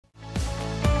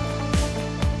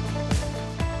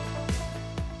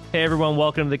Hey everyone,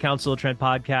 welcome to the Council of Trent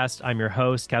podcast. I'm your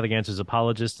host, Catholic Answers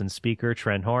apologist and speaker,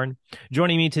 Trent Horn.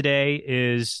 Joining me today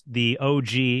is the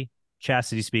OG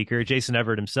chastity speaker, Jason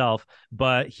Evert himself,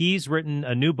 but he's written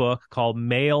a new book called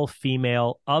Male,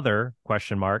 Female, Other, ?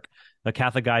 A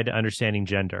Catholic Guide to Understanding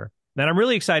Gender. And I'm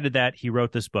really excited that he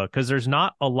wrote this book because there's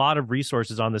not a lot of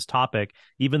resources on this topic,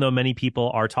 even though many people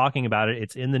are talking about it.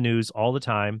 It's in the news all the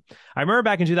time. I remember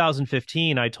back in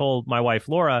 2015, I told my wife,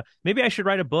 Laura, maybe I should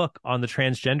write a book on the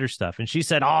transgender stuff. And she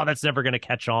said, oh, that's never going to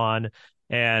catch on.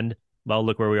 And well,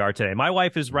 look where we are today. My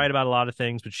wife is right about a lot of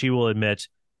things, but she will admit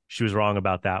she was wrong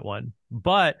about that one.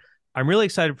 But I'm really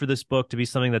excited for this book to be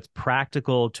something that's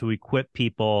practical to equip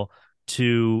people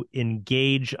to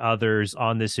engage others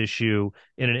on this issue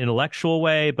in an intellectual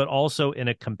way, but also in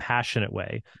a compassionate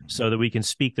way so that we can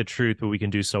speak the truth, but we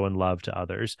can do so in love to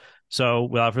others. So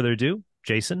without further ado,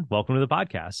 Jason, welcome to the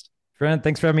podcast. Trent,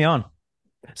 thanks for having me on.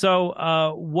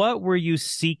 So what were you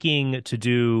seeking to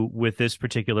do with this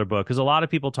particular book? Because a lot of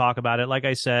people talk about it. Like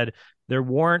I said, there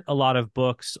weren't a lot of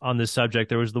books on this subject.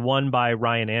 There was the one by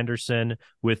Ryan Anderson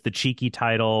with the cheeky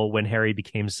title, When Harry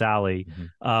Became Sally.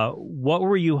 What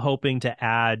were you hoping to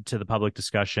add to the public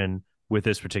discussion with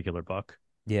this particular book?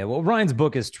 Yeah, well, Ryan's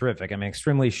book is terrific. I mean,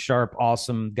 extremely sharp,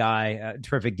 awesome guy,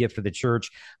 terrific gift for the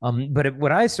church.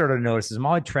 What I started to notice is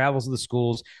my travels to the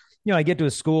schools, I get to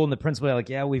a school and the principal is like,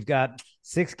 yeah, we've got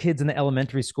 6 kids in the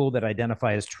elementary school that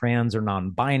identify as trans or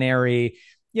non-binary,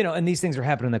 and these things are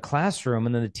happening in the classroom.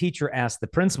 And then the teacher asks the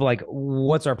principal, like,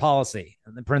 what's our policy?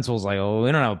 And the principal's like, oh,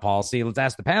 we don't have a policy. Let's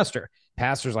ask the pastor.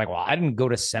 Pastor's like, well, I didn't go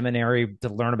to seminary to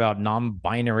learn about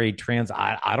non-binary trans.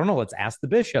 I don't know. Let's ask the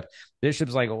bishop.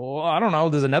 Bishop's like, well, I don't know.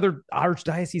 Does another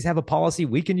archdiocese have a policy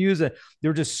we can use?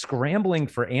 They're just scrambling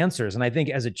for answers. And I think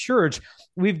as a church,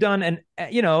 we've done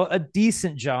a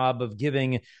decent job of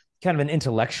giving kind of an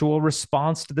intellectual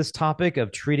response to this topic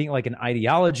of treating it like an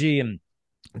ideology. And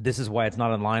this is why it's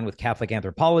not in line with Catholic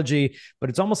anthropology, but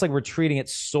it's almost like we're treating it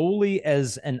solely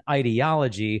as an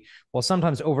ideology while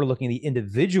sometimes overlooking the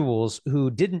individuals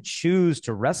who didn't choose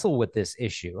to wrestle with this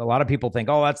issue. A lot of people think,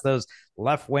 oh, that's those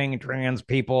left-wing trans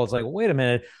people. It's like, wait a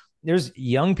minute. There's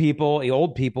young people,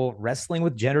 old people wrestling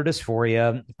with gender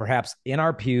dysphoria, perhaps in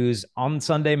our pews on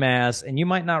Sunday Mass. And you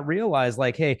might not realize,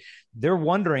 like, hey, they're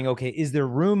wondering, okay, is there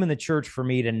room in the church for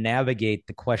me to navigate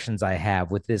the questions I have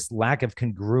with this lack of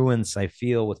congruence I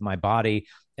feel with my body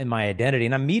and my identity?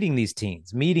 And I'm meeting these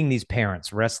teens, meeting these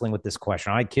parents, wrestling with this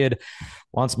question. My kid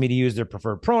wants me to use their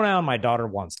preferred pronoun. My daughter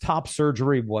wants top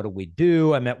surgery. What do we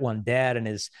do? I met one dad and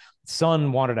his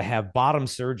son wanted to have bottom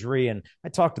surgery. And I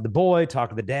talked to the boy,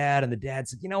 talked to the dad, and the dad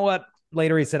said, you know what?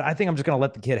 Later, he said, I think I'm just going to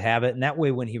let the kid have it. And that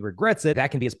way, when he regrets it, that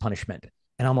can be his punishment.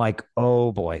 And I'm like,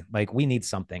 oh boy, like we need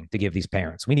something to give these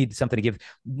parents. We need something to give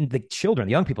the children,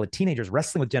 the young people, the teenagers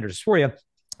wrestling with gender dysphoria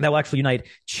that will actually unite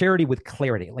charity with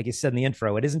clarity. Like you said in the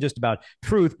intro, it isn't just about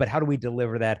truth, but how do we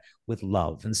deliver that with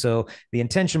love? And so the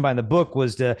intention behind the book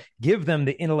was to give them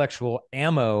the intellectual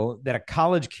ammo that a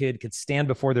college kid could stand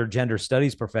before their gender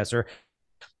studies professor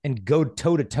and go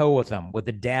toe to toe with them with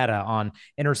the data on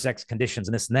intersex conditions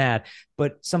and this and that.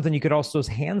 But something you could also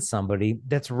hand somebody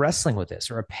that's wrestling with this,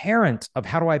 or a parent of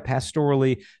how do I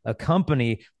pastorally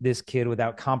accompany this kid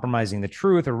without compromising the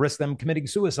truth or risk them committing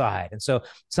suicide. And so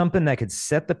something that could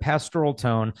set the pastoral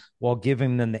tone while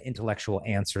giving them the intellectual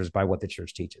answers by what the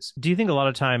church teaches. Do you think a lot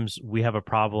of times we have a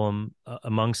problem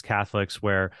amongst Catholics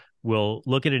where we'll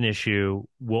look at an issue,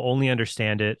 we'll only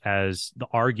understand it as the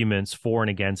arguments for and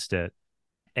against it,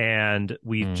 and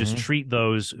we just treat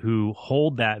those who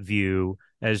hold that view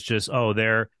as just, oh,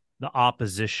 they're the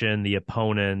opposition, the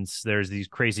opponents, there's these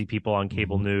crazy people on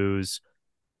cable news,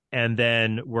 and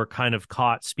then we're kind of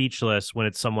caught speechless when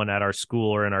it's someone at our school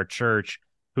or in our church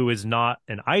who is not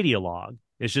an ideologue.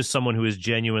 It's just someone who is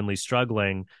genuinely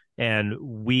struggling, and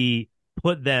we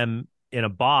put them in a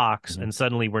box and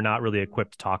suddenly we're not really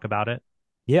equipped to talk about it.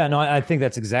 Yeah, no, I think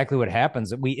that's exactly what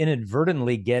happens. We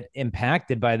inadvertently get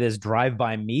impacted by this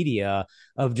drive-by media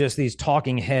of just these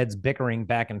talking heads bickering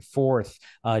back and forth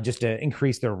just to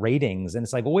increase their ratings. And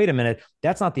it's like, well, wait a minute,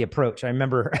 that's not the approach. I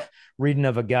remember reading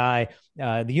of a guy,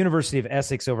 the University of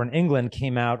Essex over in England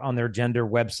came out on their gender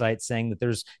website saying that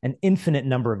there's an infinite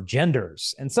number of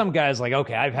genders. And some guy's like,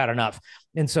 okay, I've had enough.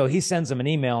 And so he sends them an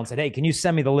email and said, hey, can you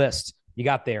send me the list you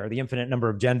got there, the infinite number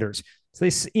of genders? So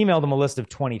they emailed him a list of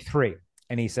 23.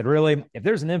 And he said, really, if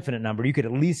there's an infinite number, you could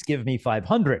at least give me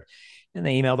 500. And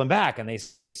they emailed him back and they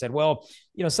said, well,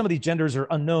 some of these genders are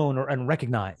unknown or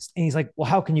unrecognized. And he's like, well,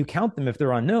 how can you count them if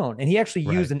they're unknown? And he actually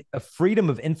used a Freedom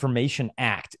of Information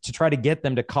Act to try to get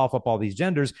them to cough up all these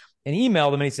genders. and emailed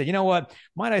him. And he said, you know what?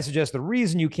 Might I suggest the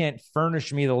reason you can't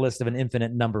furnish me the list of an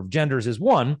infinite number of genders is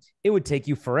one, it would take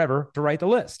you forever to write the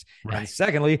list. Right. And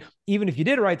secondly, even if you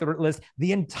did write the list,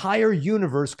 the entire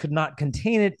universe could not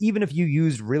contain it, even if you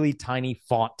used really tiny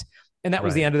font. And that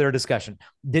was the end of their discussion.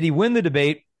 Did he win the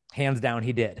debate? Hands down,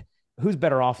 he did. Who's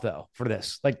better off, though, for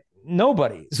this? Like,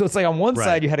 nobody. So it's like on one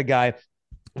side, you had a guy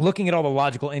looking at all the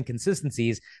logical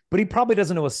inconsistencies, but he probably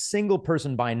doesn't know a single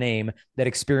person by name that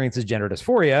experiences gender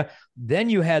dysphoria. Then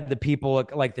you had the people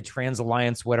like the Trans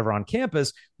Alliance, whatever, on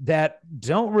campus that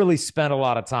don't really spend a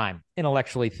lot of time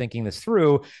intellectually thinking this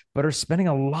through, but are spending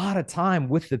a lot of time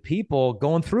with the people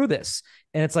going through this.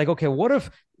 And it's like, okay, what if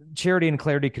Charity and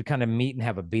Clarity could kind of meet and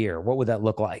have a beer? What would that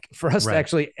look like for us to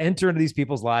actually enter into these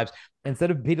people's lives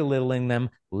instead of belittling them,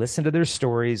 listen to their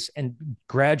stories, and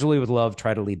gradually with love,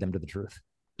 try to lead them to the truth?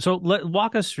 So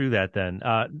walk us through that then.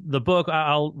 The book,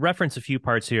 I'll reference a few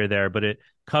parts here or there, but it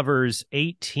covers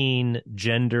 18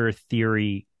 gender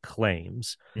theory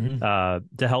claims to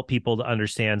help people to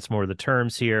understand some more of the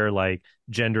terms here, like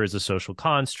gender is a social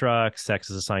construct,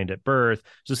 sex is assigned at birth.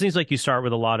 So it seems like you start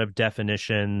with a lot of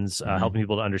definitions, helping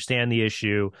people to understand the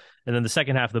issue. And then the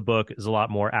second half of the book is a lot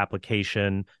more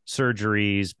application,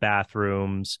 surgeries,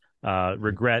 bathrooms,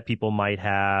 regret people might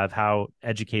have, how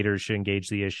educators should engage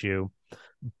the issue.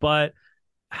 But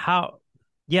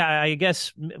I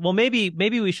guess, well, maybe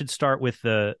we should start with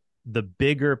the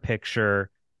bigger picture,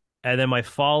 and then my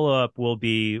follow-up will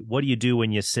be, what do you do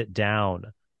when you sit down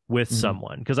with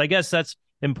someone? Because I guess that's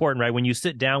important, right? When you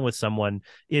sit down with someone,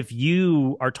 if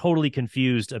you are totally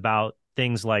confused about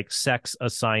things like sex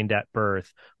assigned at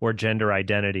birth or gender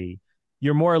identity,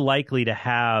 you're more likely to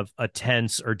have a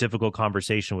tense or difficult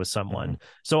conversation with someone.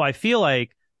 So I feel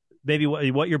like maybe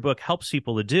what your book helps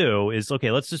people to do is, okay,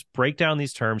 let's just break down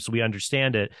these terms so we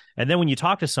understand it. And then when you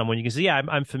talk to someone, you can say, yeah,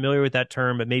 I'm familiar with that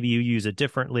term, but maybe you use it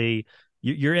differently.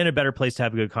 You're in a better place to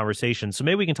have a good conversation. So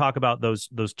maybe we can talk about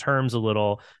those terms a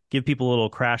little, give people a little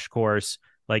crash course,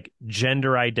 like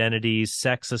gender identity,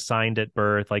 sex assigned at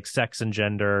birth, like sex and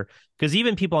gender. Because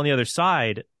even people on the other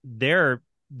side, they're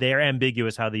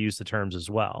ambiguous how they use the terms as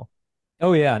well.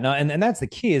 Oh yeah, no, and that's the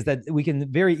key, is that we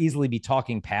can very easily be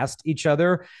talking past each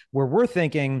other, where we're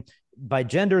thinking by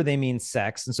gender they mean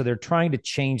sex, and so they're trying to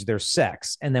change their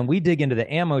sex, and then we dig into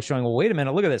the ammo, showing, well, wait a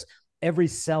minute, look at this. Every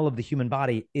cell of the human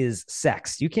body is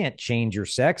sex. You can't change your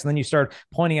sex. And then you start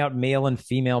pointing out male and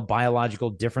female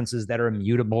biological differences that are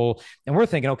immutable. And we're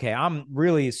thinking, okay, I'm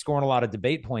really scoring a lot of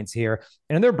debate points here.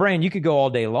 And in their brain, you could go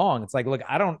all day long. It's like, look,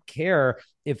 I don't care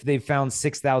if they found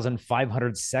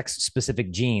 6,500 sex specific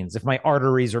genes, if my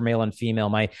arteries are male and female,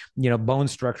 my, bone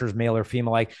structure is male or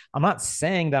female. Like, I'm not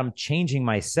saying that I'm changing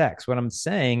my sex. What I'm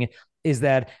saying is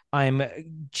that I'm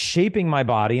shaping my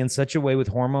body in such a way with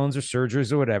hormones or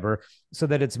surgeries or whatever, so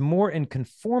that it's more in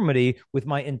conformity with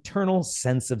my internal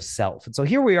sense of self. And so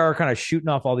here we are kind of shooting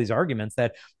off all these arguments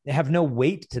that have no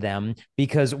weight to them,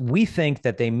 because we think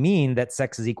that they mean that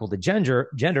sex is equal to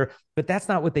gender, but that's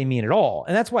not what they mean at all.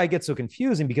 And that's why it gets so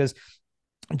confusing, because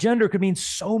gender could mean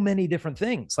so many different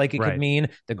things. Like, it could mean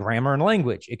the grammar and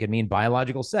language. It could mean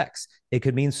biological sex. It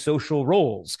could mean social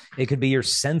roles. It could be your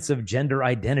sense of gender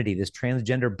identity, this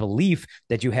transgender belief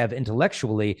that you have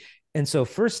intellectually. And so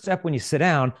first step when you sit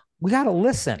down, we got to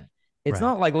listen. It's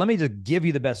not like, let me just give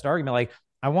you the best argument. Like,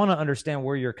 I want to understand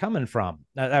where you're coming from.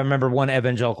 I remember one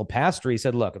evangelical pastor, he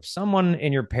said, look, if someone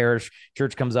in your parish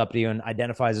church comes up to you and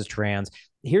identifies as trans,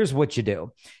 here's what you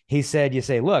do. He said, you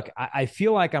say, look, I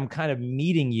feel like I'm kind of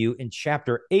meeting you in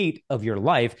chapter 8 of your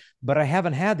life, but I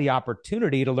haven't had the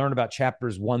opportunity to learn about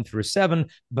chapters 1 through 7,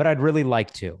 but I'd really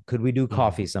like to. Could we do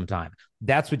coffee sometime?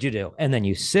 That's what you do. And then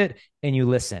you sit and you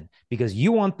listen, because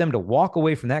you want them to walk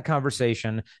away from that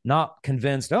conversation not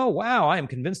convinced, oh, wow, I am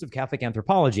convinced of Catholic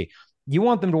anthropology. You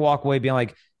want them to walk away being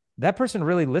like, that person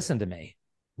really listened to me.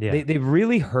 Yeah. They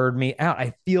really heard me out.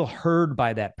 I feel heard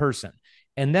by that person.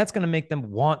 And that's going to make them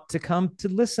want to come to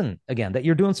listen again, that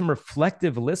you're doing some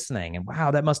reflective listening. And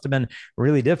wow, that must have been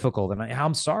really difficult. And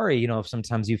I'm sorry, if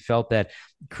sometimes you felt that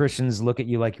Christians look at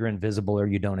you like you're invisible or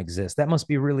you don't exist. That must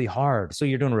be really hard. So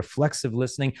you're doing reflexive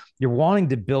listening. You're wanting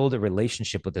to build a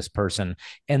relationship with this person.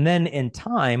 And then in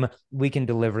time, we can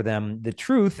deliver them the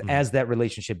truth as that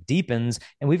relationship deepens.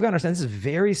 And we've got to understand this is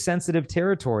very sensitive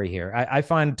territory here. I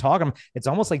find talking, it's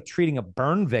almost like treating a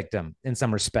burn victim in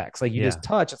some respects. Like, you just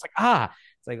touch, it's like,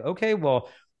 it's like, okay, well,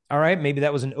 all right, maybe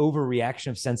that was an overreaction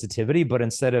of sensitivity, but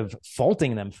instead of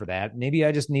faulting them for that, maybe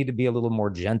I just need to be a little more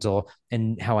gentle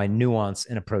in how I nuance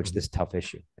and approach this tough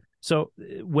issue. So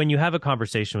when you have a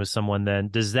conversation with someone, then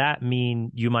does that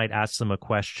mean you might ask them a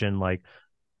question like,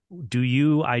 do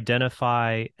you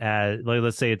identify as, like,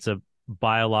 let's say it's a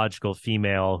biological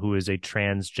female who is a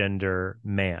transgender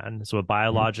man. So a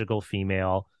biological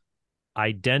female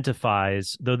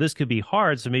identifies, though this could be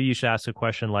hard, so maybe you should ask a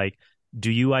question like, do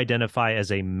you identify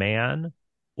as a man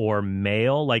or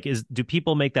male? Like, do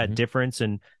people make that difference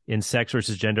in sex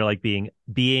versus gender? Like being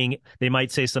they might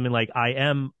say something like, I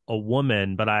am a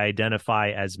woman, but I identify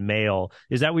as male.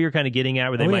 Is that what you're kind of getting at,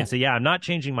 where they might say, yeah, I'm not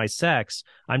changing my sex,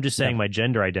 I'm just saying my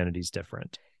gender identity is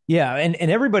different? Yeah, and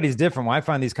everybody's different. When I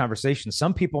find these conversations,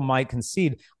 some people might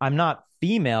concede, I'm not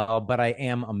female, but I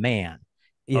am a man.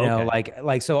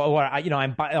 Okay. So, or I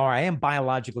am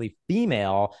biologically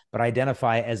female, but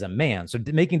identify as a man. So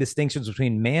making distinctions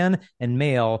between man and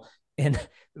male and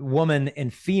woman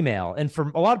and female. And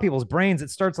for a lot of people's brains,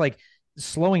 it starts like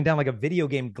slowing down, like a video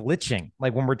game glitching.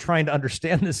 Like when we're trying to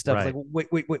understand this stuff, Right. it's like,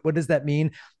 wait, what does that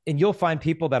mean? And you'll find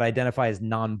people that identify as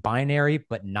non-binary,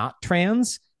 but not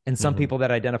trans, and some Mm-hmm. people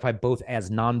that identify both as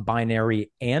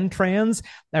non-binary and trans.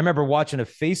 I remember watching a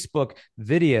Facebook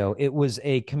video. It was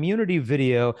a community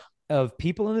video of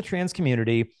people in the trans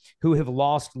community who have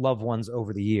lost loved ones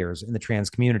over the years in the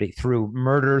trans community through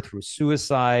murder, through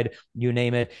suicide, you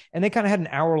name it. And they kind of had an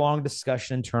hour-long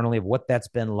discussion internally of what that's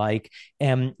been like.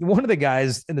 And one of the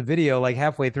guys in the video, like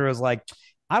halfway through, was like,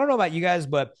 I don't know about you guys,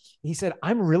 but he said,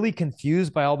 I'm really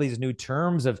confused by all these new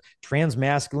terms of trans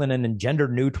masculine and gender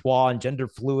neutral and gender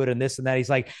fluid and this and that. He's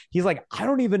like, I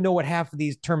don't even know what half of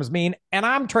these terms mean. And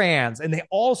I'm trans. And they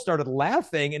all started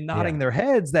laughing and nodding their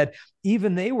heads, that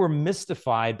even they were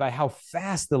mystified by how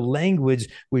fast the language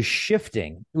was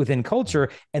shifting within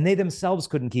culture, and they themselves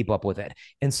couldn't keep up with it.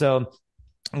 And so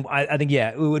I think,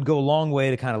 yeah, it would go a long way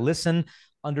to kind of listen,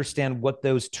 understand what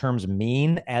those terms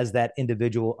mean as that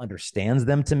individual understands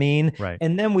them to mean. Right.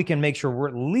 And then we can make sure we're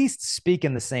at least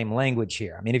speaking the same language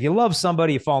here. I mean, if you love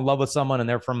somebody, you fall in love with someone and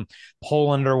they're from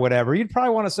Poland or whatever, you'd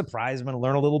probably want to surprise them and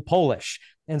learn a little Polish.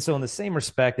 And so in the same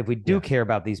respect, if we do care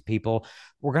about these people,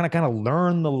 we're going to kind of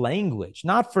learn the language,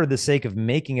 not for the sake of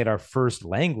making it our first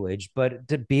language, but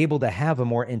to be able to have a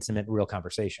more intimate, real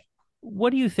conversation. What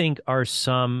do you think are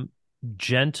some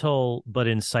gentle but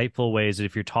insightful ways that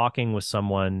if you're talking with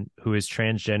someone who is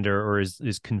transgender or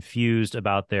is confused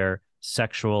about their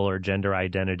sexual or gender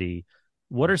identity,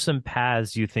 what are some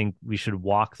paths you think we should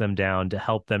walk them down to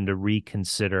help them to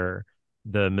reconsider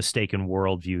the mistaken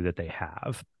worldview that they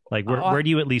have? Like, where do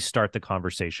you at least start the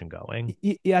conversation going?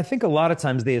 Yeah, I think a lot of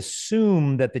times they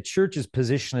assume that the church's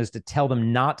position is to tell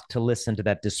them not to listen to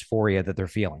that dysphoria that they're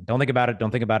feeling. Don't think about it.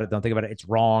 Don't think about it. Don't think about it. It's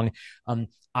wrong.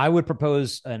 I would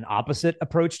propose an opposite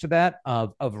approach to that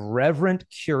of reverent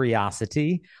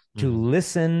curiosity to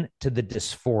listen to the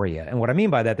dysphoria. And what I mean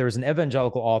by that, there was an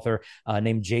evangelical author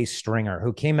named Jay Stringer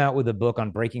who came out with a book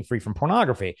on breaking free from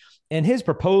pornography. And his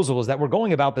proposal is that we're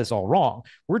going about this all wrong.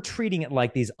 We're treating it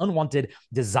like these unwanted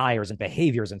desires and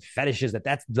behaviors and fetishes,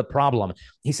 that's the problem.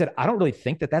 He said, I don't really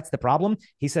think that that's the problem.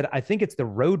 He said, I think it's the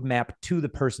roadmap to the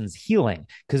person's healing,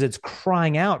 because it's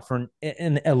crying out for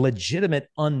a legitimate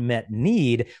unmet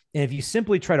need. And if you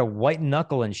simply try to white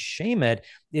knuckle and shame it,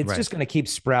 it's just going to keep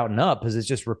sprouting up because it's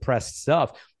just repressed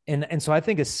stuff. And so I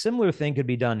think a similar thing could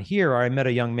be done here. I met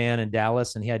a young man in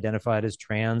Dallas and he identified as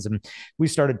trans, and we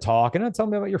started talking. Tell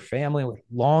me about your family.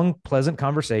 Long, pleasant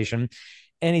conversation.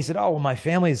 And he said, oh, well, my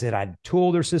family said I had two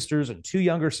older sisters and two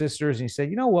younger sisters. And he said,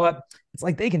 you know what? It's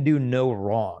like they can do no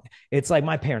wrong. It's like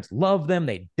my parents love them.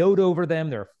 They dote over them.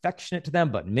 They're affectionate to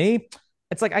them. But me,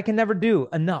 it's like I can never do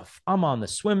enough. I'm on the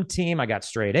swim team. I got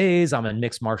straight A's. I'm in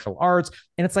mixed martial arts.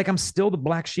 And it's like I'm still the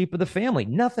black sheep of the family.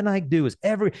 Nothing I do is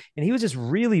ever. And he was just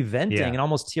really venting and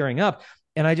almost tearing up.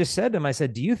 And I just said to him, I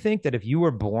said, do you think that if you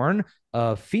were born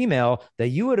a female, that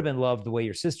you would have been loved the way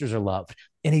your sisters are loved?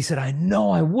 And he said, I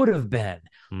know I would have been.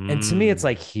 And to me, it's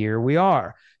like, here we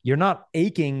are. You're not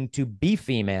aching to be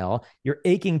female. You're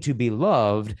aching to be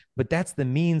loved, but that's the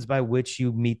means by which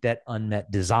you meet that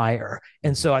unmet desire.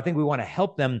 And so I think we want to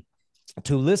help them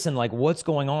to listen, like, what's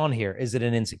going on here? Is it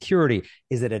an insecurity?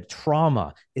 Is it a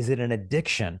trauma? Is it an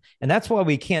addiction? And that's why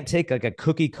we can't take like a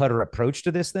cookie cutter approach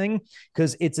to this thing,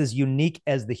 because it's as unique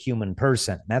as the human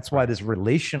person. And that's why this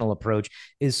relational approach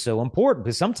is so important,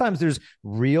 because sometimes there's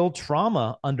real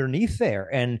trauma underneath there.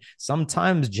 And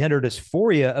sometimes gender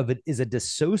dysphoria of it is a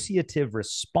dissociative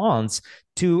response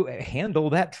to handle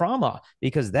that trauma,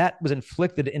 because that was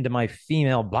inflicted into my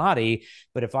female body.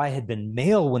 But if I had been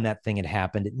male when that thing had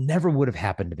happened, it never would have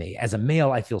happened to me. As a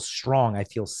male, I feel strong. I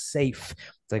feel safe.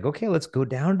 It's like, okay, let's go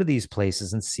down to these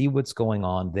places and see what's going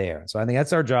on there. So I think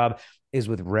that's our job, is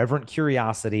with reverent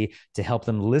curiosity to help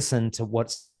them listen to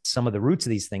what some of the roots of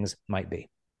these things might be.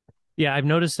 Yeah, I've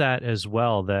noticed that as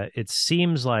well, that it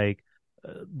seems like,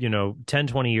 10,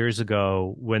 20 years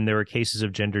ago, when there were cases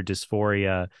of gender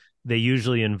dysphoria, they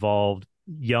usually involved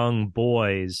young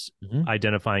boys Mhm.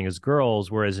 identifying as girls,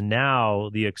 whereas now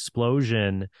the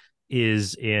explosion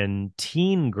is in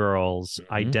teen girls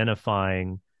Mhm.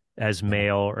 identifying as Yeah.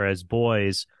 male or as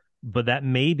boys. But that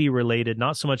may be related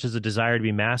not so much as a desire to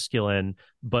be masculine,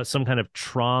 but some kind of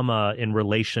trauma in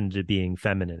relation to being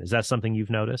feminine. Is that something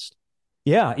you've noticed?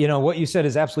 Yeah, what you said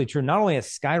is absolutely true. Not only a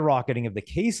skyrocketing of the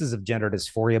cases of gender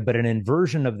dysphoria, but an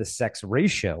inversion of the sex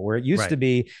ratio, where it used Right. to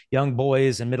be young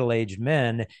boys and middle aged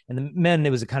men. And the men, it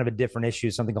was a kind of a different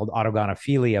issue, something called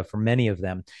autogonophilia for many of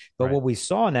them. But Right. what we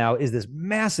saw now is this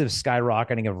massive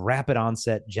skyrocketing of rapid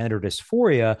onset gender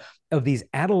dysphoria of these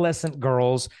adolescent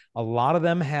girls. A lot of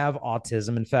them have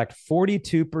autism. In fact,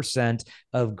 42%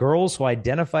 of girls who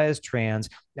identify as trans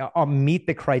meet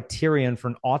the criterion for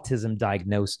an autism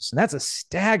diagnosis. And that's a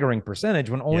staggering percentage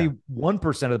when Yeah. only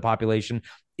 1% of the population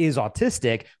is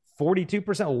autistic.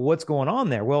 42%. Well, what's going on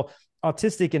there? Well,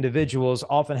 autistic individuals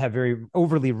often have very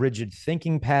overly rigid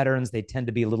thinking patterns. They tend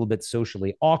to be a little bit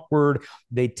socially awkward.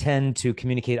 They tend to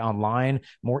communicate online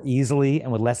more easily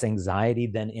and with less anxiety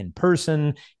than in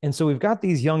person. And so we've got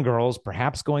these young girls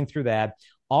perhaps going through that.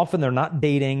 Often they're not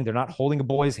dating, they're not holding a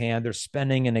boy's hand, they're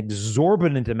spending an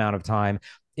exorbitant amount of time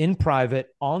in private,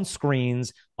 on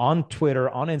screens, on Twitter,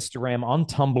 on Instagram, on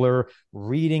Tumblr,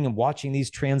 reading and watching these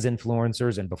trans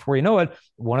influencers. And before you know it,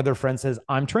 one of their friends says,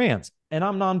 I'm trans and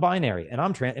I'm non binary and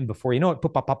I'm trans. And before you know it,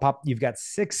 pop, pop, pop, pop, you've got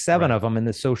 6, 7 Right. of them in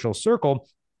the social circle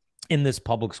in this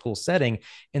public school setting.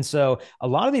 And so a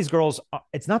lot of these girls,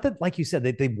 it's not that, like you said,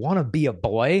 they want to be a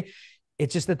boy.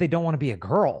 It's just that they don't want to be a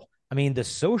girl. I mean, the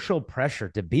social pressure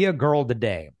to be a girl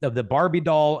today, of the Barbie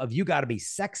doll, of you got to be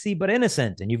sexy but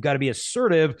innocent, and you've got to be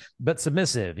assertive but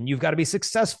submissive, and you've got to be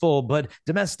successful but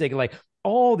domestic, like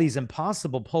all these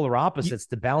impossible polar opposites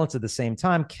to balance at the same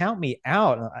time. Count me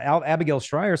out. Abigail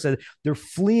Schreier said they're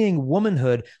fleeing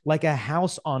womanhood like a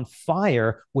house on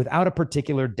fire without a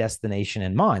particular destination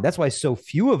in mind. That's why so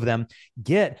few of them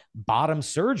get bottom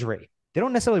surgery. They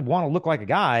don't necessarily want to look like a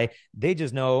guy. They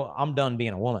just know I'm done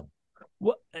being a woman.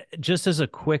 Well, just as a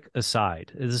quick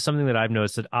aside, this is something that I've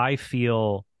noticed that I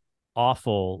feel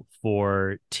awful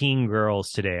for teen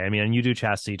girls today. I mean, and you do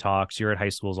chastity talks, you're at high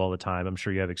schools all the time. I'm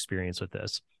sure you have experience with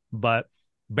this. But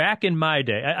back in my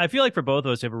day, I feel like for both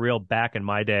of us, we have a real back in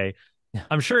my day.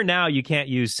 I'm sure now you can't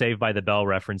use Saved by the Bell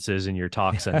references in your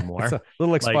talks It's anymore. a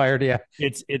little Like expired. Yeah.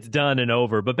 it's done and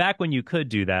over. But back when you could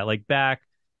do that, like back,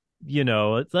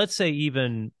 let's say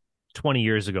even 20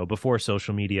 years ago, before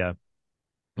social media,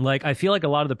 like I feel like a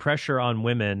lot of the pressure on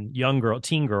women,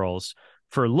 teen girls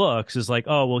for looks is like,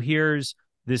 oh, well, here's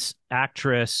this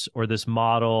actress or this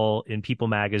model in People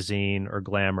magazine or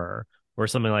Glamour or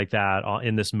something like that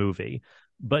in this movie.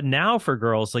 But now for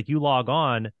girls, like you log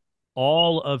on,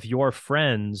 all of your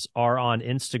friends are on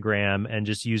Instagram and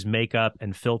just use makeup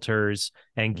and filters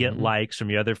and get Mm-hmm. likes from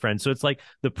your other friends. So it's like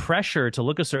the pressure to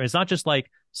look a certain, it's not just like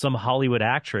some Hollywood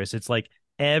actress. It's like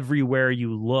everywhere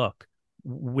you look,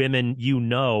 women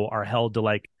are held to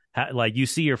like you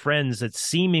see your friends that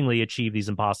seemingly achieve these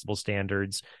impossible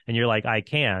standards and you're like, I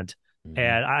can't. Mm-hmm.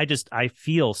 And I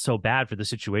feel so bad for the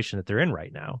situation that they're in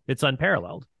right now. It's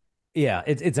unparalleled. Yeah,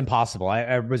 it's impossible.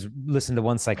 I was listening to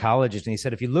one psychologist, and he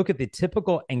said if you look at the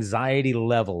typical anxiety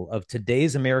level of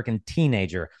today's American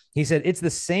teenager, he said it's the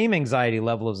same anxiety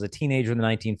level as a teenager in the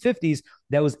 1950s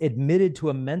that was admitted to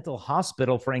a mental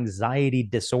hospital for anxiety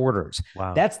disorders.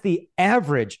 Wow. That's the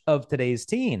average of today's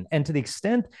teen. And to the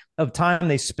extent of time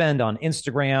they spend on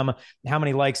Instagram, how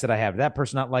many likes did I have? Did that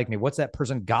person not like me? What's that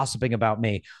person gossiping about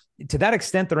me? To that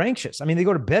extent, they're anxious. I mean, they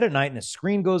go to bed at night and the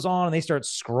screen goes on and they start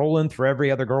scrolling through every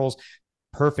other girl's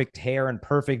perfect hair and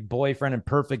perfect boyfriend and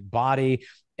perfect body.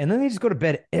 And then they just go to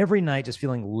bed every night just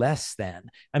feeling less than.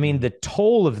 I mean, the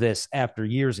toll of this after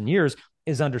years and years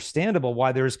is understandable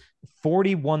why there's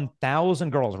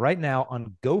 41,000 girls right now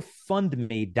on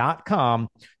GoFundMe.com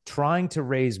trying to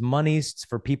raise money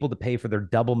for people to pay for their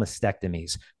double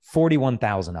mastectomies.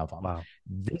 41,000 of them. Wow.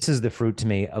 This is the fruit to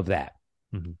me of that.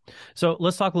 Mm-hmm. So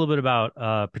let's talk a little bit about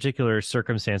particular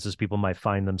circumstances people might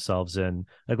find themselves in.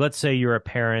 Like, let's say you're a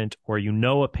parent or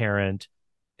a parent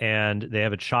and they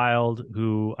have a child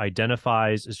who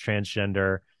identifies as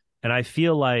transgender. And I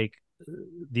feel like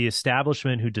the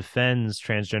establishment who defends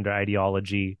transgender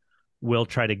ideology will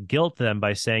try to guilt them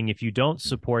by saying if you don't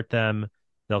support them,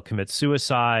 they'll commit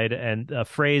suicide. And a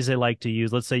phrase they like to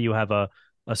use, let's say you have a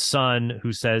son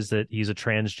who says that he's a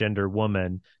transgender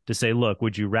woman, to say, look,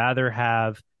 would you rather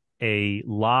have a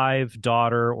live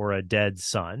daughter or a dead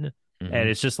son? Mm-hmm. And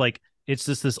it's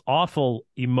just this awful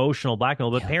emotional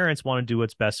blackmail, but Yeah. parents want to do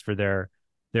what's best for their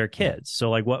kids.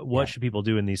 So like what Yeah. should people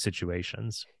do in these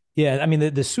situations? Yeah, I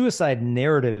mean, the suicide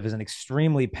narrative is an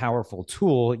extremely powerful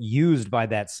tool used by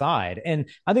that side. And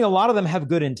I think a lot of them have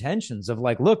good intentions of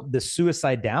like, look, the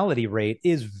suicidality rate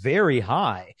is very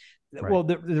high. Right. Well,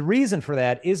 the reason for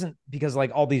that isn't because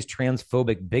like all these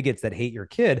transphobic bigots that hate your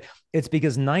kid. It's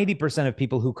because 90% of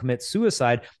people who commit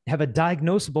suicide have a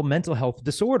diagnosable mental health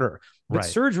disorder. But Right.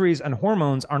 surgeries and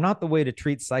hormones are not the way to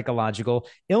treat psychological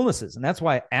illnesses. And that's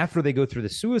why after they go through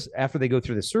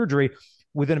the surgery,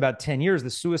 within about 10 years, the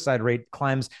suicide rate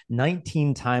climbs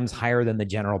 19 times higher than the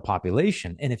general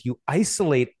population. And if you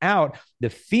isolate out the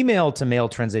female to male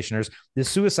transitioners, the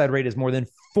suicide rate is more than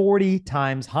 40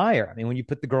 times higher. I mean, when you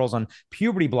put the girls on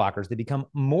puberty blockers, they become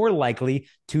more likely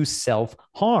to self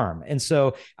harm. And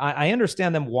so I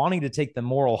understand them wanting to take the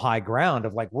moral high ground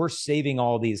of like, we're saving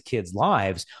all these kids'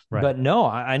 lives. Right. But no,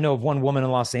 I know of one woman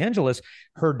in Los Angeles,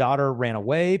 her daughter ran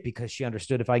away because she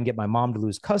understood if I can get my mom to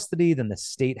lose custody, then the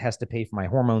state has to pay for my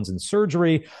hormones and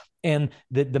surgery. And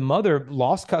the mother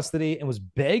lost custody and was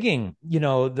begging,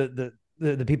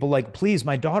 the people like, please,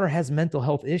 my daughter has mental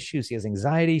health issues. She has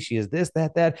anxiety. She has this,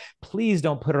 that, that. Please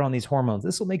don't put her on these hormones.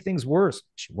 This will make things worse.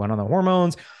 She went on the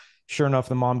hormones. Sure enough,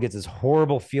 the mom gets this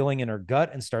horrible feeling in her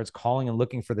gut and starts calling and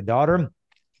looking for the daughter.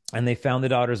 And they found the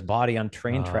daughter's body on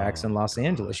train tracks in Oh Los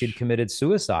Angeles. She'd gosh. committed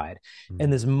suicide. And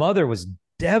Mm. this mother was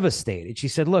devastated. She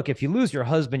said, look, if you lose your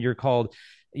husband, you're called,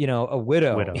 a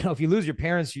widow. Widow. If you lose your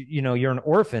parents, you're an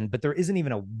orphan, but there isn't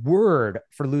even a word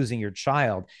for losing your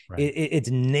child. Right. It's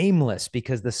nameless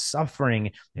because the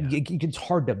suffering, Yeah. it's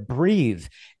hard to breathe.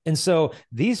 And so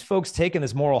these folks taking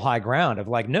this moral high ground of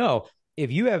like, no,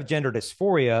 if you have gender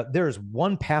dysphoria, there's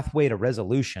one pathway to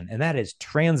resolution, and that is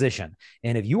transition.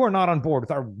 And if you are not on board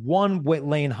with our one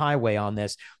lane highway on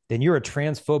this, then you're a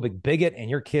transphobic bigot and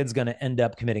your kid's going to end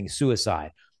up committing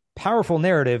suicide. Powerful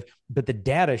narrative, but the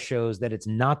data shows that it's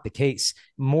not the case.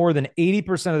 More than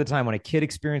 80% of the time, when a kid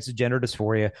experiences gender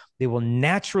dysphoria, they will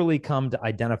naturally come to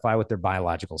identify with their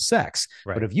biological sex.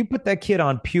 Right. But if you put that kid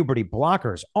on puberty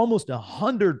blockers, almost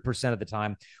 100% of the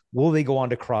time, will they go on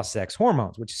to cross sex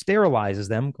hormones, which sterilizes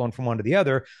them going from one to the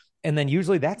other. And then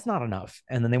usually that's not enough.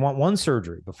 And then they want one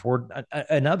surgery before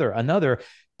another.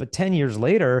 But 10 years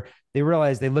later, they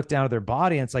realize they look down at their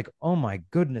body and it's like, oh my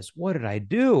goodness, what did I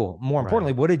do? More Right.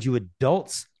 importantly, what did you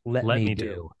adults let Let me me do.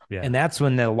 do? Yeah. And that's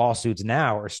when the lawsuits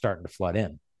now are starting to flood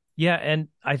in. Yeah, and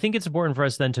I think it's important for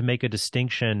us then to make a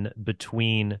distinction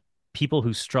between people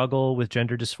who struggle with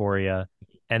gender dysphoria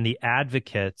and the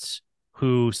advocates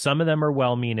who some of them are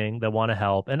well-meaning that want to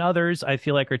help, and others I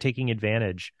feel like are taking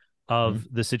advantage of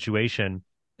the situation.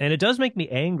 And it does make me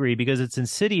angry because it's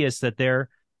insidious that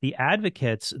the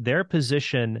advocates, their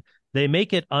position, they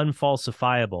make it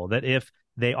unfalsifiable that if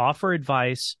they offer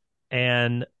advice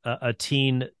and a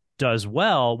teen does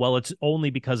well, it's only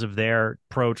because of their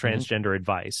pro Mm-hmm. transgender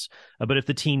advice. But if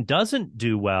the teen doesn't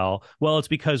do well, it's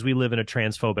because we live in a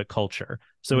transphobic culture.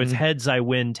 So it's Mm-hmm. heads I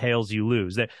win, tails you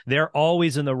lose. They're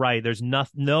always in the right. There's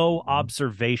no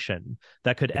observation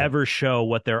that could Yeah. ever show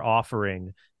what they're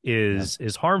offering Yeah.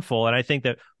 is harmful. And I think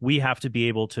that we have to be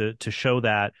able to show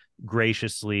that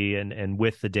graciously and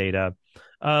with the data.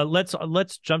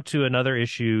 Let's jump to another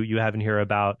issue you have in here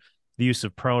about the use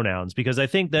of pronouns, because I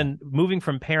think then moving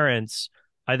from parents,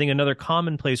 I think another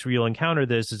common place where you'll encounter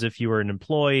this is if you were an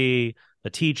employee, a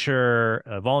teacher,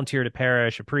 a volunteer at a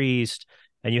parish, a priest,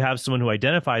 and you have someone who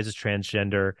identifies as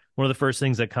transgender. One of the first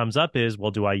things that comes up is,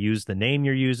 well, do I use the name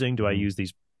you're using? Do I use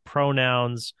these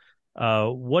pronouns?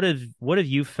 What have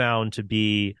you found to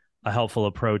be a helpful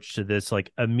approach to this,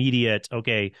 like immediate,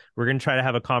 okay, we're going to try to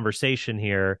have a conversation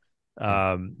here.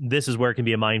 This is where it can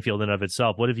be a minefield in of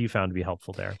itself. What have you found to be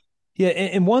helpful there? Yeah,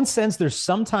 in one sense, there's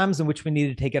some times in which we need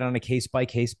to take it on a case by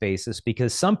case basis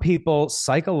because some people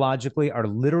psychologically are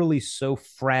literally so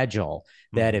fragile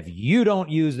that if you don't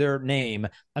use their name,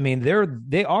 I mean,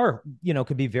 they are,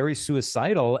 could be very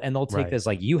suicidal, and they'll take Right. this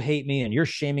like, you hate me and you're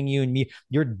shaming you and me,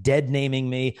 you're dead naming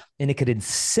me, and it could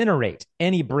incinerate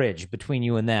any bridge between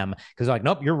you and them because like,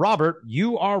 nope, you're Robert,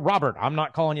 you are Robert. I'm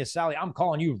not calling you Sally, I'm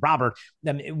calling you Robert.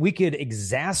 I mean, we could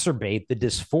exacerbate the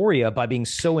dysphoria by being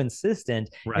so insistent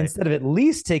Right. instead of at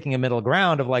least taking a middle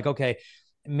ground of like, okay,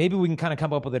 maybe we can kind of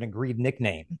come up with an agreed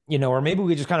nickname, or maybe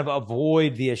we just kind of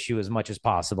avoid the issue as much as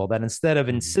possible. That instead of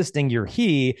insisting you're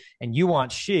he and you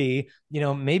want she,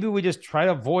 maybe we just try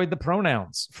to avoid the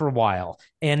pronouns for a while.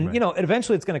 And, Right.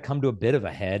 Eventually it's going to come to a bit of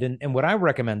a head. And what I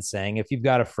recommend saying, if you've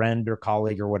got a friend or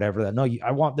colleague or whatever that, no,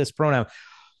 I want this pronoun,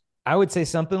 I would say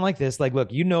something like this, like,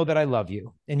 look, you know that I love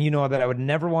you and you know that I would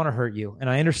never want to hurt you. And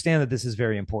I understand that this is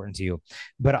very important to you.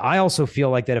 But I also feel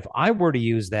like that if I were to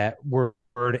use that word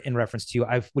in reference to you,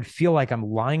 I would feel like I'm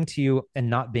lying to you and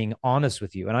not being honest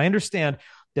with you. And I understand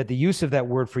that the use of that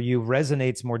word for you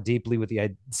resonates more deeply with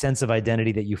the sense of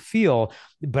identity that you feel.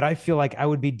 But I feel like I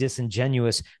would be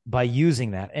disingenuous by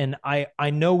using that. And I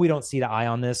know we don't see eye to eye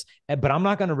on this, but I'm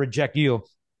not going to reject you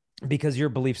because your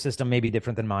belief system may be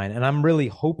different than mine. And I'm really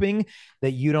hoping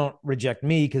that you don't reject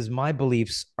me because my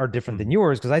beliefs are different than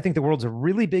yours. Because I think the world's a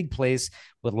really big place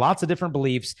with lots of different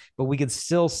beliefs, but we could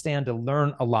still stand to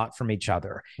learn a lot from each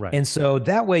other. Right. And so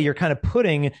that way you're kind of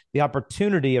putting the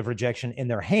opportunity of rejection in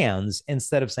their hands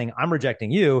instead of saying, I'm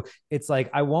rejecting you. It's like,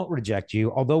 I won't reject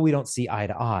you, although we don't see eye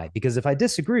to eye. Because if I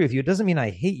disagree with you, it doesn't mean I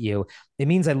hate you. It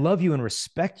means I love you and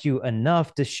respect you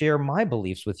enough to share my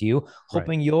beliefs with you,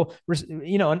 hoping right.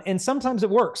 you'll, and sometimes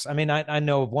it works. I mean, I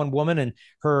know of one woman and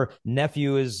her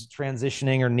nephew is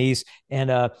transitioning, her niece, and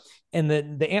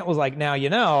the aunt was like, now,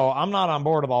 I'm not on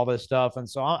board with all this stuff. And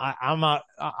so I'm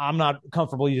not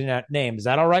comfortable using that name. Is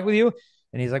that all right with you?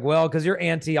 And he's like, well, because you're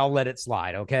auntie, I'll let it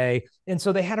slide. Okay. And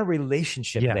so they had a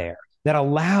relationship there that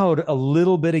allowed a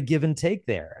little bit of give and take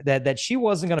there, that she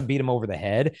wasn't going to beat him over the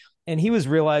head. And he was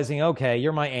realizing, okay,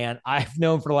 you're my aunt. I've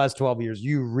known for the last 12 years,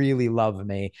 you really love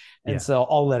me. And so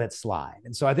I'll let it slide.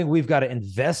 And so I think we've got to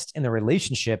invest in the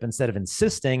relationship instead of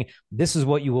insisting this is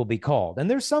what you will be called. And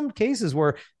there's some cases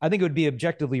where I think it would be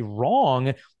objectively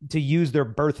wrong to use their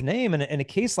birth name. And a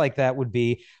case like that would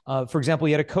be, for example,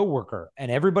 you had a coworker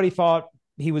and everybody thought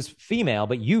he was female,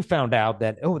 but you found out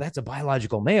that, oh, that's a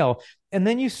biological male. And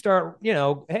then you start,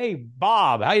 hey,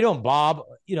 Bob, how you doing, Bob?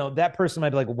 That person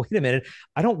might be like, wait a minute,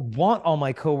 I don't want all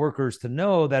my coworkers to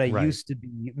know that I used to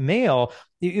be male.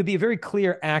 It would be a very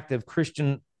clear act of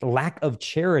Christian lack of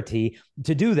charity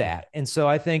to do that. And so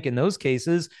I think in those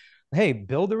cases, hey,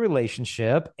 build a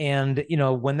relationship. And,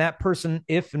 when that person,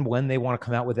 if and when they want to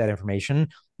come out with that information,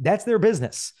 that's their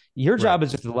business. Your job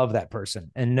is just to love that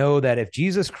person and know that if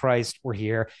Jesus Christ were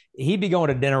here, he'd be going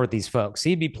to dinner with these folks.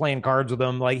 He'd be playing cards with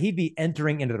them. Like he'd be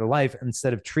entering into their life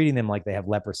instead of treating them like they have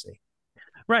leprosy.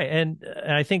 Right. And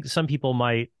I think some people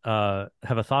might have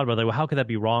a thought about, like, well, how could that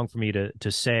be wrong for me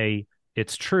to say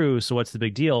it's true? So what's the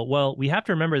big deal? Well, we have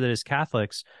to remember that as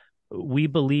Catholics, we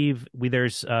believe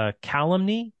there's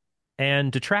calumny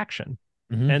and detraction.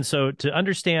 Mm-hmm. And so to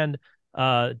understand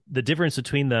the difference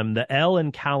between them, the L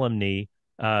in calumny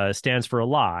stands for a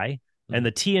lie, and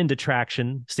the T in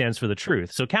detraction stands for the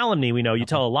truth. So calumny, we know you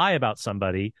tell a lie about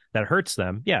somebody that hurts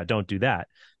them. Yeah, don't do that.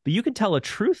 But you can tell a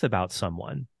truth about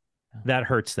someone that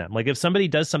hurts them. Like if somebody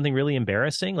does something really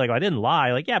embarrassing, like I didn't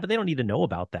lie, like, yeah, but they don't need to know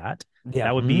about that. Yeah.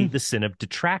 That would be the sin of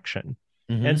detraction.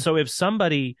 Mm-hmm. And so if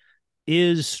somebody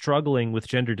is struggling with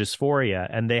gender dysphoria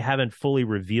and they haven't fully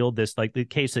revealed this, like the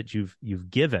case that you've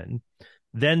given,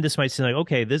 then this might seem like,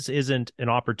 okay, this isn't an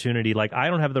opportunity. Like I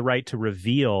don't have the right to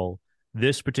reveal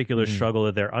this particular struggle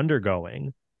that they're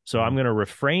undergoing. So I'm going to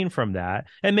refrain from that.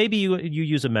 And maybe you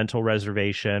use a mental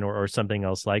reservation or something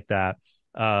else like that.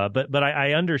 But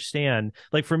I understand,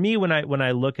 like for me, when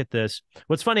I look at this,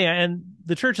 what's funny, and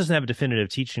the church doesn't have a definitive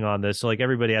teaching on this. So like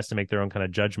everybody has to make their own kind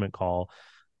of judgment call.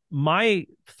 My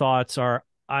thoughts are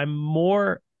I'm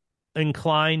more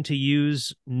inclined to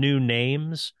use new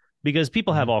names because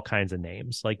people have all kinds of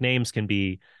names. Like names can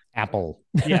be Apple.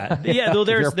 Yeah. Though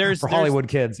there's for Hollywood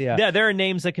kids. Yeah. Yeah. There are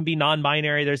names that can be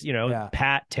non-binary. There's,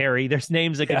 Pat, Terry. There's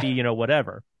names that can be,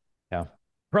 whatever. Yeah.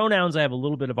 Pronouns I have a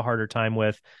little bit of a harder time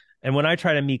with. And when I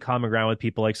try to meet common ground with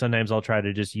people, like sometimes I'll try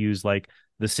to just use like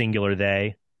the singular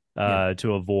they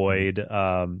to avoid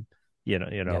other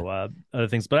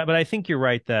things. But I think you're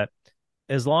right that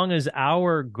as long as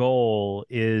our goal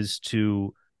is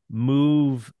to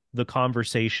move the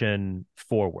conversation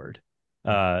forward,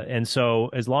 and so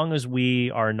as long as we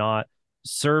are not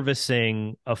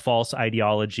servicing a false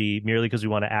ideology merely because we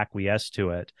want to acquiesce to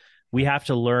it, we have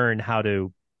to learn how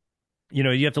to,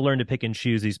 you have to learn to pick and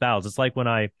choose these battles. It's like when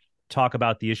I talk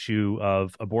about the issue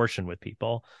of abortion with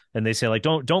people and they say like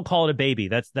don't call it a baby,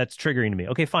 that's triggering to me.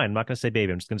 Okay, fine, I'm not going to say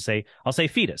baby, I'm just going to say I'll say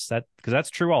fetus, that because that's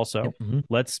true also.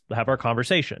 Let's have our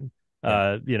conversation.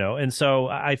 And so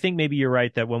I think maybe you're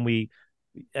right that when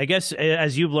I guess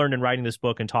as you've learned in writing this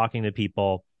book and talking to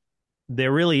people,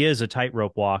 there really is a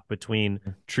tightrope walk between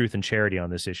truth and charity on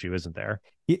this issue, isn't there?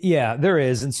 Yeah, there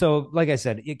is. And so, like I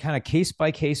said, it kind of case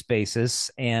by case basis,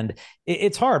 and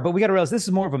it's hard, but we got to realize this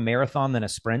is more of a marathon than a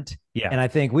sprint. Yeah. And I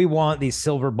think we want these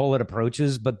silver bullet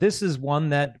approaches, but this is one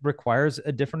that requires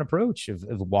a different approach of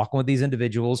walking with these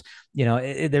individuals.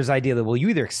 There's the idea that, well, you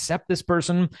either accept this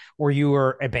person or you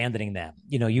are abandoning them.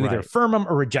 You either affirm them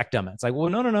or reject them. It's like, well,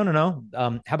 no.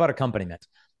 How about accompaniment?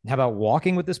 How about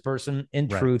walking with this person in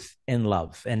truth and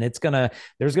love? And there's going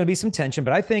to be some tension,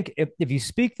 but I think if you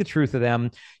speak the truth to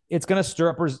them, it's going to stir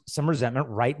up some resentment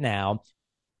right now.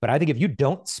 But I think if you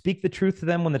don't speak the truth to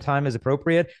them when the time is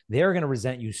appropriate, they're going to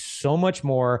resent you so much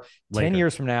more 10 Later.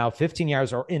 years from now, 15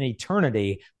 years, or in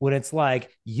eternity, when it's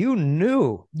like, you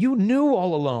knew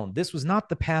all along this was not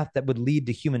the path that would lead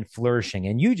to human flourishing.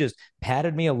 And you just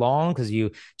patted me along because you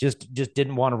just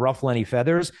didn't want to ruffle any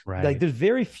feathers. Like, Right. there's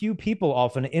very few people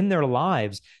often in their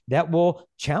lives that will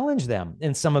challenge them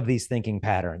in some of these thinking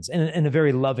patterns in a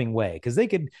very loving way, because they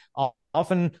could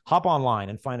often hop online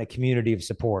and find a community of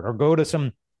support, or go to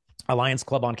some Alliance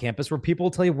Club on campus where people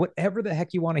will tell you whatever the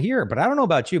heck you want to hear. But I don't know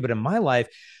about you, but in my life,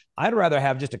 I'd rather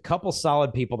have just a couple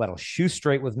solid people that'll shoot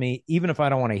straight with me, even if I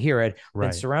don't want to hear it, than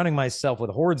Right. surrounding myself with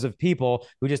hordes of people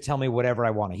who just tell me whatever I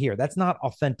want to hear. That's not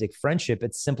authentic friendship.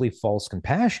 It's simply false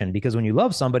compassion, because when you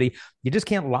love somebody, you just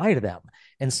can't lie to them.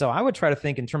 And so I would try to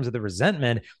think in terms of the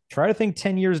resentment, try to think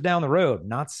 10 years down the road,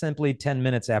 not simply 10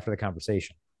 minutes after the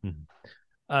conversation.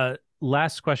 Mhm.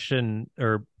 Last question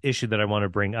or issue that I want to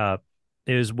bring up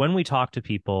is when we talk to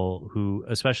people who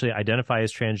especially identify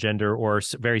as transgender or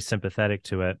very sympathetic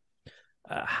to it,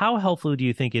 how helpful do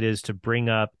you think it is to bring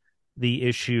up the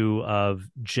issue of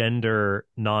gender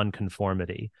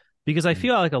nonconformity? Because I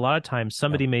feel like a lot of times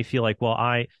somebody may feel like, well,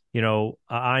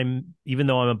 I'm, even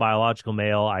though I'm a biological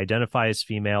male, I identify as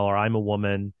female, or I'm a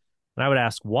woman. And I would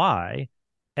ask why.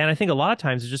 And I think a lot of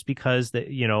times it's just because that,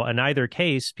 in either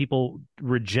case, people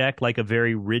reject like a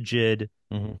very rigid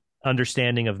Mm-hmm.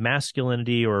 understanding of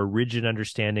masculinity or a rigid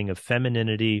understanding of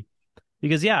femininity.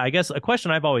 Because, yeah, I guess a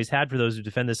question I've always had for those who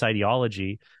defend this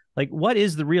ideology, like, what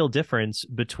is the real difference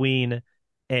between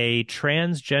a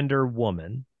transgender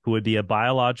woman who would be a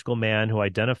biological man who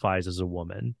identifies as a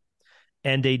woman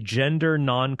and a gender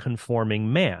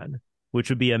non-conforming man, which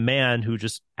would be a man who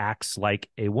just acts like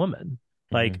a woman?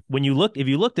 Mm-hmm. Like, if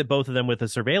you looked at both of them with a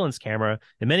surveillance camera,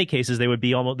 in many cases they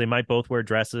might both wear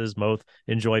dresses, both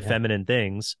enjoy Yeah. feminine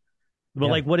things. But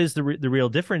Yeah. like, what is the real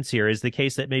difference here? Is the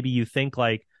case that maybe you think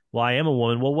like, well, I am a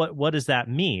woman. Well, what does that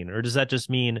mean? Or does that just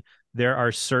mean there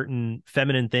are certain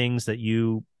feminine things that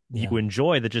you Yeah.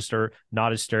 enjoy that just are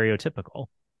not as stereotypical?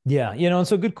 Yeah, and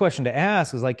so a good question to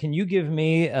ask is like, can you give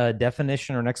me a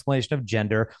definition or an explanation of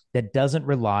gender that doesn't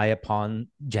rely upon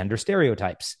gender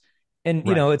stereotypes? And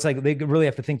Right. it's like they really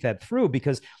have to think that through,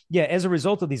 because yeah, as a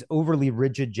result of these overly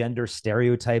rigid gender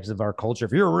stereotypes of our culture,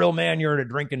 if you're a real man, you're into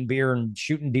drinking beer and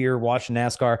shooting deer, watching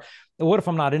NASCAR. What if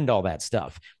I'm not into all that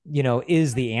stuff?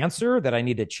 Is the answer that I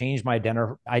need to change my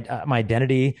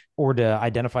identity, or to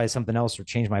identify as something else, or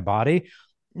change my body?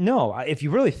 No, if you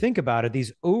really think about it,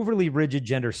 these overly rigid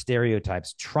gender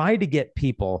stereotypes try to get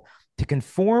people to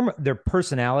conform their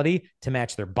personality to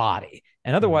match their body.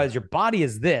 And otherwise, your body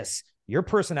is this, your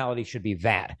personality should be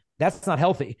that. That's not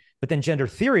healthy. But then gender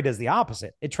theory does the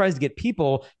opposite. It tries to get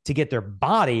people to get their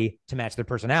body to match their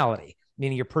personality,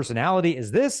 meaning your personality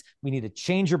is this. We need to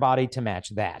change your body to match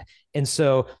that. And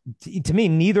so to me,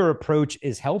 neither approach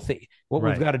is healthy. What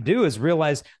Right. we've got to do is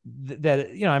realize that,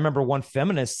 I remember one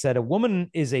feminist said a woman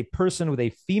is a person with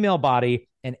a female body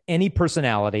and any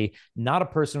personality, not a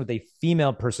person with a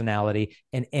female personality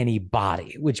and any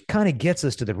body, which kind of gets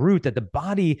us to the root that the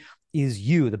body is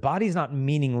you. The body is not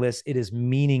meaningless. It is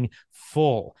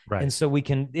meaningful. Right. And so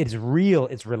it's real,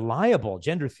 it's reliable.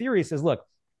 Gender theory says, look,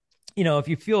 if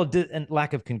you feel a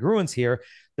lack of congruence here,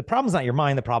 the problem is not your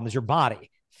mind. The problem is your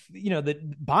body. The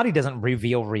body doesn't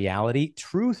reveal reality.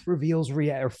 Truth reveals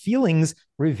or feelings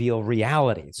reveal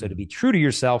reality. So to be true to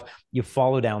yourself, you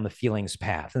follow down the feelings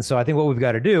path. And so I think what we've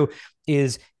got to do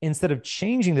is, instead of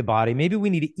changing the body, maybe we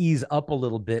need to ease up a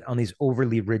little bit on these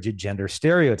overly rigid gender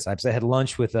stereotypes. I had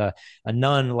lunch with a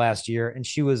nun last year, and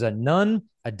she was a nun,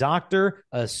 a doctor,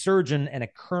 a surgeon, and a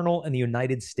colonel in the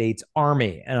United States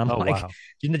Army. And I'm like, Wow.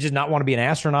 do you just not want to be an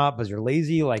astronaut because you're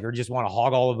lazy, like, or just want to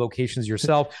hog all the vocations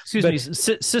yourself? Excuse me,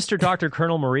 Sister Dr.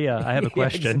 Colonel Maria, I have a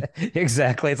question.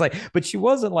 Exactly. It's like, but she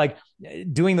wasn't like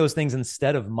doing those things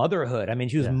instead of motherhood. I mean,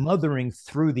 she was mothering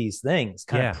through these things,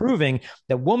 kind of proving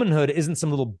that womanhood isn't some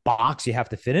little box you have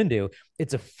to fit into.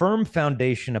 It's a firm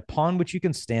foundation upon which you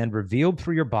can stand, revealed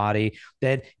through your body,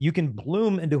 that you can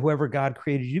bloom into whoever God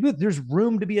created you. There's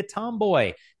room to be a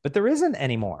tomboy, but there isn't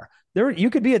anymore. You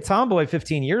could be a tomboy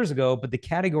 15 years ago, but the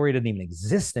category doesn't even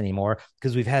exist anymore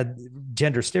because we've had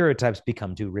gender stereotypes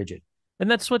become too rigid. And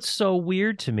that's what's so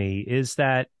weird to me, is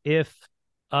that if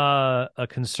a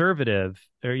conservative,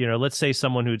 or let's say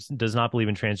someone who does not believe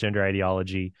in transgender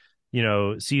ideology,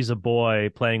 sees a boy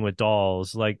playing with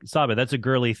dolls, like, stop it, that's a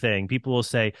girly thing. People will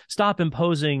say, stop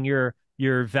imposing your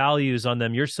values on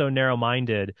them, you're so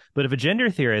narrow-minded. But if a gender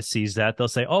theorist sees that, they'll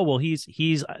say, oh, well,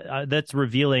 he's that's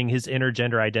revealing his inner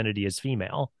gender identity as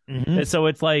female. Mm-hmm. And so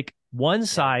it's like, one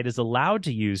side is allowed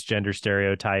to use gender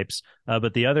stereotypes,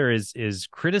 but the other is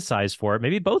criticized for it.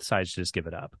 Maybe both sides should just give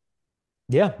it up.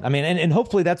 Yeah, I mean, and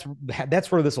hopefully that's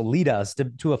where this will lead us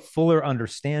to a fuller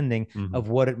understanding of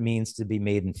what it means to be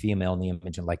made in female in the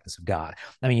image and likeness of God.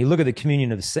 I mean, you look at the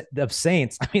communion of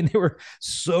saints. I mean, they were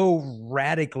so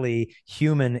radically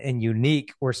human and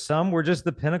unique, where some were just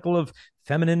the pinnacle of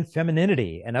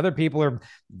femininity, and other people are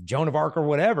Joan of Arc or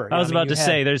whatever. I was about to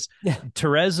say, there's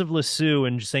Therese of Lisieux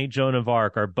and Saint Joan of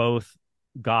Arc are both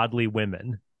godly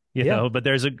women. You know, but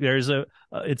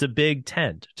it's a big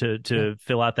tent to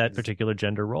fill out that particular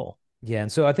gender role. Yeah.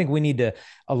 And so I think we need to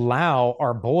allow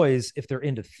our boys, if they're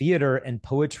into theater and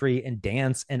poetry and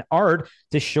dance and art,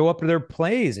 to show up to their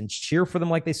plays and cheer for them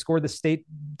like they scored the state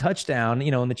touchdown,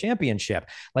 in the championship.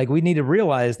 Like, we need to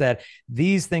realize that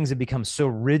these things have become so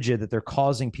rigid that they're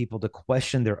causing people to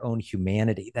question their own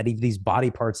humanity, that these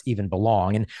body parts even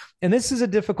belong. And this is a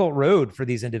difficult road for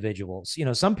these individuals.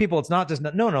 Some people, it's not just,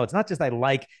 it's not just I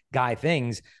like guy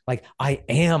things. Like, I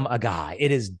am a guy.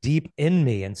 It is deep in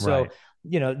me. And so,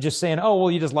 just saying, oh,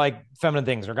 well, you just like feminine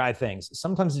things or guy things.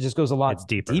 Sometimes it just goes a lot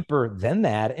deeper than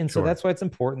that. And so that's why it's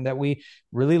important that we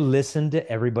really listen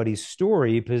to everybody's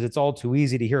story, because it's all too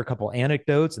easy to hear a couple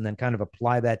anecdotes and then kind of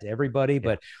apply that to everybody.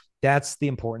 But that's the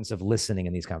importance of listening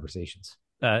in these conversations.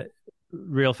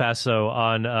 Real fast. So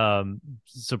on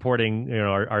supporting,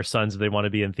 our sons, if they want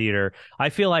to be in theater, I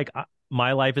feel like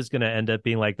my life is going to end up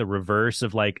being like the reverse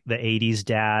of like the 80s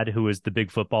dad who is the big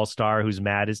football star who's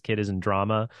mad his kid is in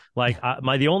drama. Like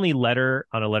the only letter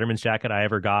on a Letterman's jacket I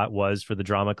ever got was for the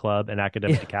drama club and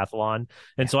academic decathlon.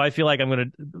 And so I feel like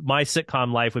my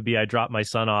sitcom life would be, I drop my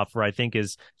son off where I think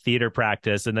is theater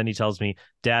practice. And then he tells me,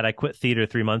 Dad, I quit theater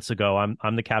 3 months ago.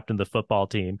 I'm the captain of the football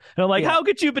team. And I'm like, how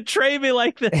could you betray me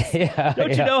like this?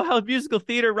 Don't you know how musical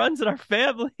theater runs in our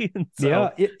family? And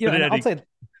so, and I'll say,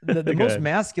 the most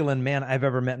masculine man I've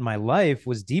ever met in my life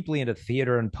was deeply into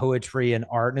theater and poetry and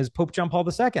art, and is Pope John Paul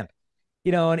II.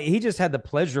 And he just had the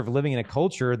pleasure of living in a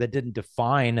culture that didn't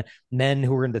define men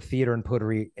who were into theater and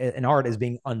poetry and art as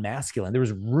being unmasculine. There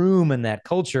was room in that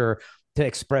culture to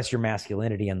express your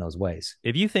masculinity in those ways.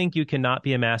 If you think you cannot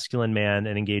be a masculine man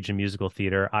and engage in musical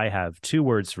theater, I have 2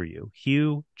 words for you: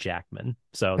 Hugh Jackman.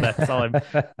 So that's all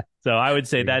so I would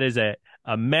say that is a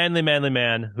manly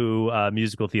man who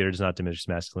musical theater does not diminish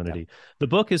masculinity. The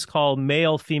book is called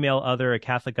Male, Female, Other, A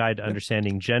Catholic Guide to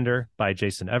Understanding Gender by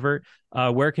Jason Evert.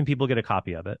 Where can people get a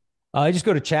copy of it? Just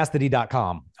go to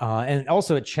chastity.com and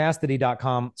also at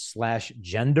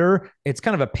chastity.com/gender. It's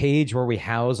kind of a page where we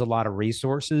house a lot of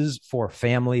resources for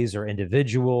families or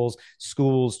individuals,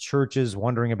 schools, churches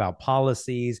wondering about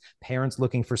policies, parents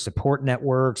looking for support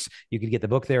networks. You could get the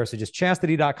book there. So just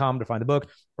chastity.com to find the book,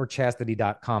 or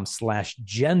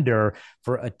chastity.com/gender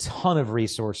for a ton of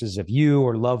resources if you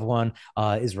or loved one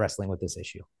is wrestling with this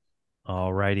issue.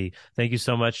 All righty. Thank you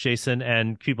so much, Jason.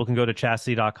 And people can go to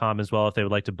chastity.com as well if they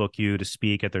would like to book you to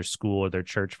speak at their school or their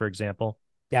church, for example.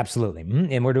 Absolutely.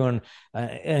 And we're doing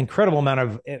an incredible amount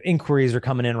of inquiries are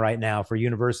coming in right now for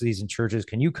universities and churches.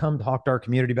 Can you come talk to our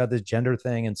community about this gender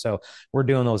thing? And so we're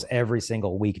doing those every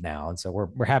single week now. And so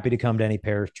we're happy to come to any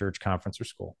parish, church, conference, or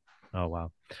school. Oh,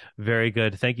 wow. Very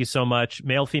good. Thank you so much.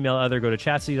 Male, female, other, go to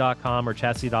chastity.com or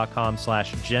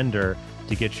chastity.com/gender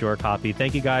to get your copy.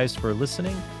 Thank you guys for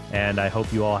listening, and I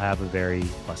hope you all have a very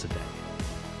blessed day.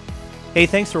 Hey,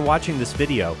 thanks for watching this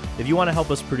video. If you want to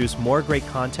help us produce more great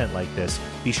content like this,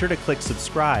 be sure to click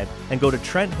subscribe and go to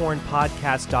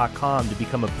TrentHornPodcast.com to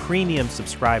become a premium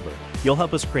subscriber. You'll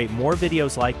help us create more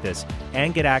videos like this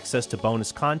and get access to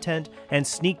bonus content and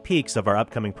sneak peeks of our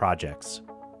upcoming projects.